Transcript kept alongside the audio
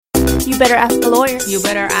You better ask a lawyer. You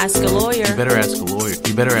better ask a lawyer. You better ask a lawyer.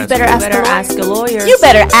 You better ask a lawyer. You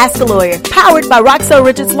better ask a lawyer. Powered by Roxell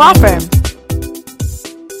Richards Law Firm.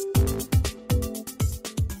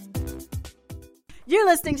 You're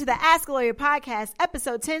listening to the Ask a Lawyer podcast,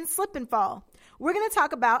 episode 10, Slip and Fall. We're going to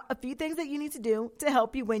talk about a few things that you need to do to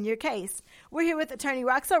help you win your case. We're here with attorney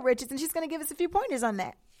Roxell Richards, and she's going to give us a few pointers on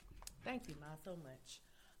that. Thank you, Ma, so much.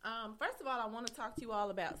 First of all, I want to talk to you all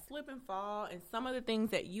about slip and fall and some of the things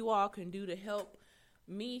that you all can do to help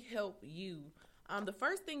me help you. The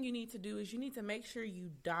first thing you need to do is you need to make sure you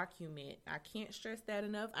document. I can't stress that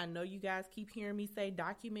enough. I know you guys keep hearing me say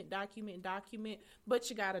document, but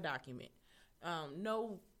you got to document.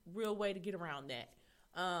 No real way to get around that.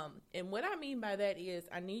 And what I mean by that is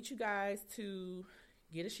I need you guys to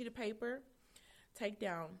get a sheet of paper, take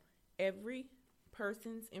down every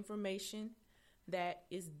person's information that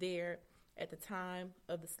is there at the time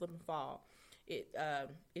of the slip and fall.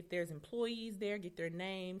 If there's employees there, get their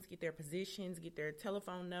names, get their positions, get their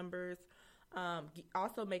telephone numbers.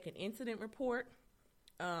 Also make an incident report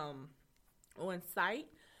on site.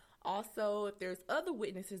 Also, if there's other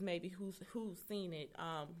witnesses maybe who's seen it,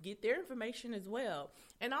 get their information as well.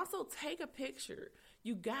 And also take a picture.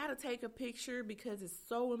 You got to take a picture because it's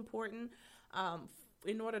so important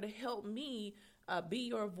in order to help me be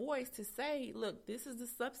your voice to say, look, this is the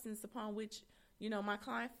substance upon which, my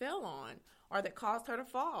client fell on or that caused her to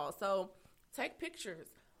fall. So take pictures.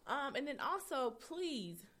 And then also,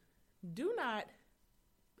 please do not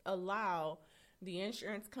allow the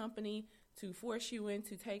insurance company to force you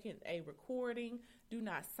into taking a recording. Do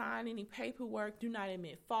not sign any paperwork. Do not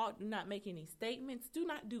admit fault. Do not make any statements. Do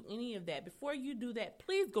not do any of that. Before you do that,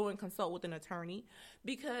 please go and consult with an attorney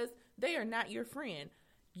because they are not your friend.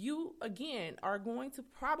 You, again, are going to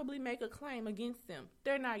probably make a claim against them.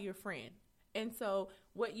 They're not your friend. And so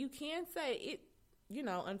what you can say,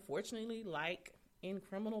 unfortunately, like in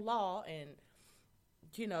criminal law and,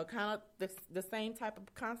 kind of the same type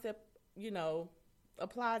of concept,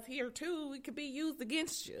 applies here too. It could be used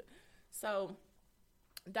against you. So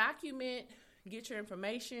document, get your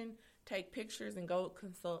information, take pictures, and go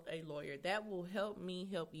consult a lawyer. That will help me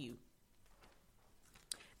help you.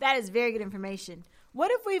 That is very good information. What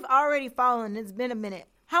if we've already fallen? It's been a minute.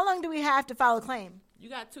 How long do we have to file a claim? You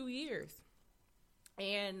got 2 years.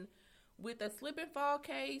 And with a slip and fall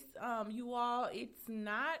case, it's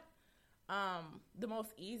not the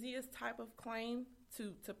most easiest type of claim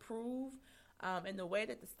to prove. And the way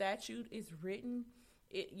that the statute is written,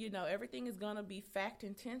 everything is going to be fact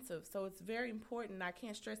intensive. So it's very important. I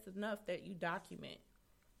can't stress enough that you document.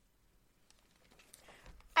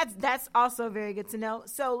 That's also very good to know.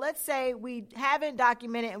 So let's say we haven't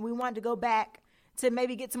documented and we want to go back to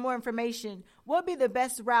maybe get some more information. What would be the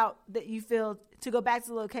best route that you feel to go back to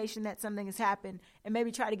the location that something has happened and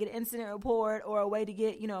maybe try to get an incident report or a way to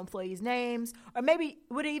get, employees' names? Or maybe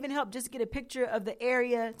would it even help just get a picture of the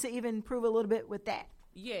area to even prove a little bit with that?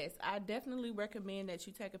 Yes, I definitely recommend that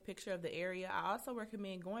you take a picture of the area. I also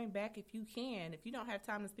recommend going back if you can. If you don't have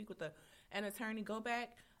time to speak with an attorney, go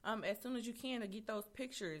back as soon as you can to get those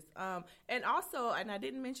pictures. And also, and I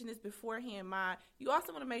didn't mention this beforehand, you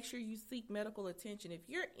also want to make sure you seek medical attention. If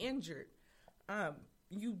you're injured,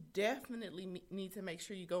 you definitely need to make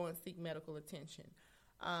sure you go and seek medical attention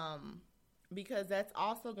because that's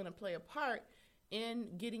also going to play a part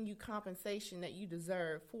in getting you compensation that you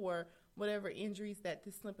deserve for whatever injuries that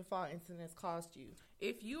this slip and fall incident has caused you.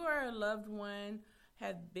 If you or a loved one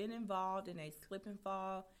have been involved in a slip and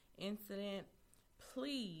fall incident,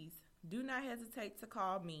 please do not hesitate to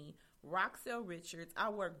call me, Roxell Richards. I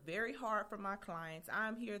work very hard for my clients.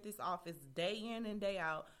 I'm here at this office day in and day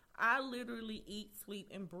out. I literally eat,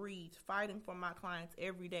 sleep, and breathe fighting for my clients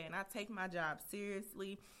every day, and I take my job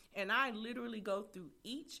seriously, and I literally go through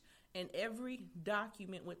each and every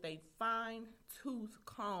document with a fine-tooth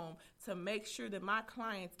comb to make sure that my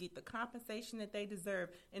clients get the compensation that they deserve.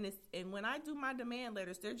 And when I do my demand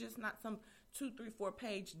letters, they're just not some 2, 3,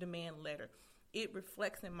 4-page demand letter. It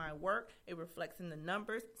reflects in my work. It reflects in the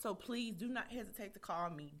numbers. So please do not hesitate to call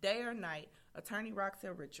me day or night, Attorney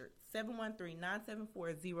Roxell Richards,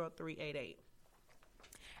 713-974-0388.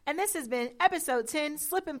 And this has been episode 10,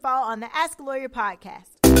 Slip and Fall on the Ask a Lawyer podcast.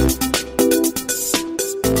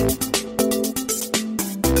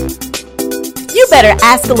 You better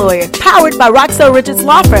ask a lawyer. Powered by Roxell Richards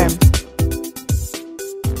Law Firm.